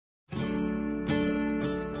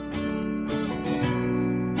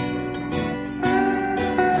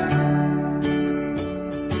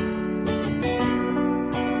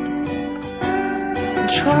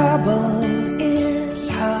trouble is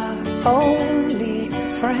her only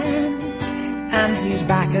friend, and he's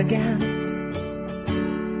back again.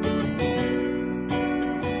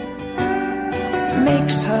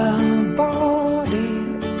 Makes her body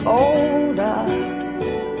older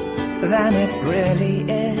than it really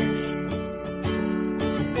is.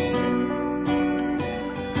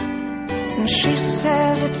 And she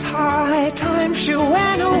says it's high time she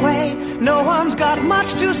went away. No one's got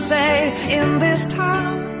much to say in this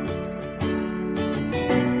town.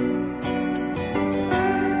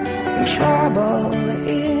 And trouble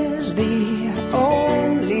is the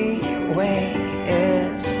only way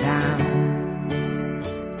is down,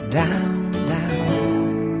 down,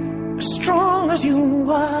 down. As strong as you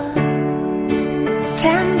were,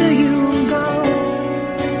 tender you go.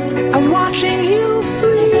 I'm watching you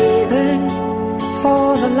breathing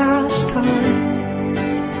for the last time.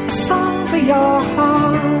 A song for your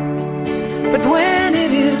heart, but when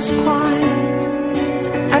it is quiet,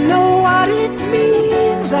 I know what it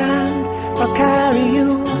means, and I'll carry you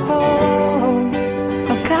home.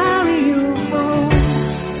 I'll carry you home.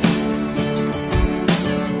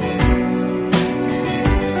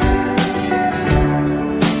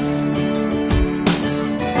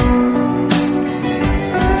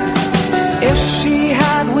 If she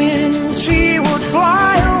had wings, she would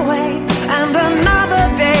fly away, and another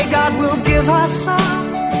day God will give her some.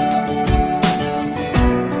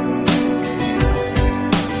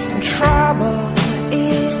 Trouble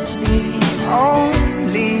is the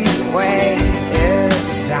only way is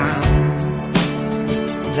down,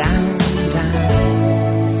 down,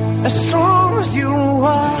 down. As strong as you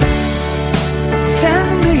are,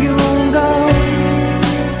 tender you go.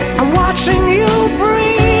 I'm watching you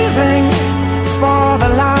breathing for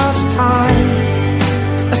the last time.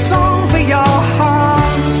 A song for your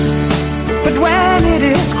heart, but when it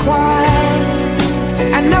is quiet,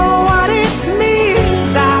 I know what it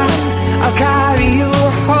means. I'll carry you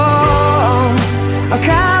home. I'll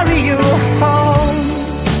carry you home.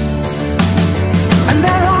 And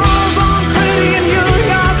they're all gone pretty in New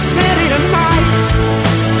York City tonight.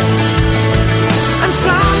 And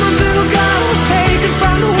someone's little girl was taken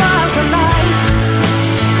from the world tonight.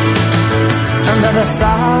 Under the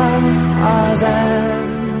stars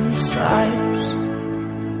and stripes.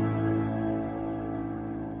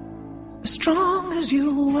 As strong as you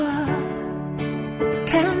were,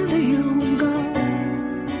 tender you go.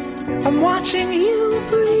 I'm watching you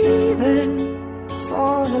breathing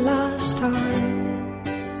for the last time.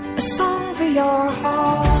 A song for your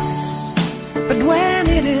heart, but when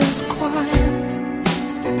it is quiet,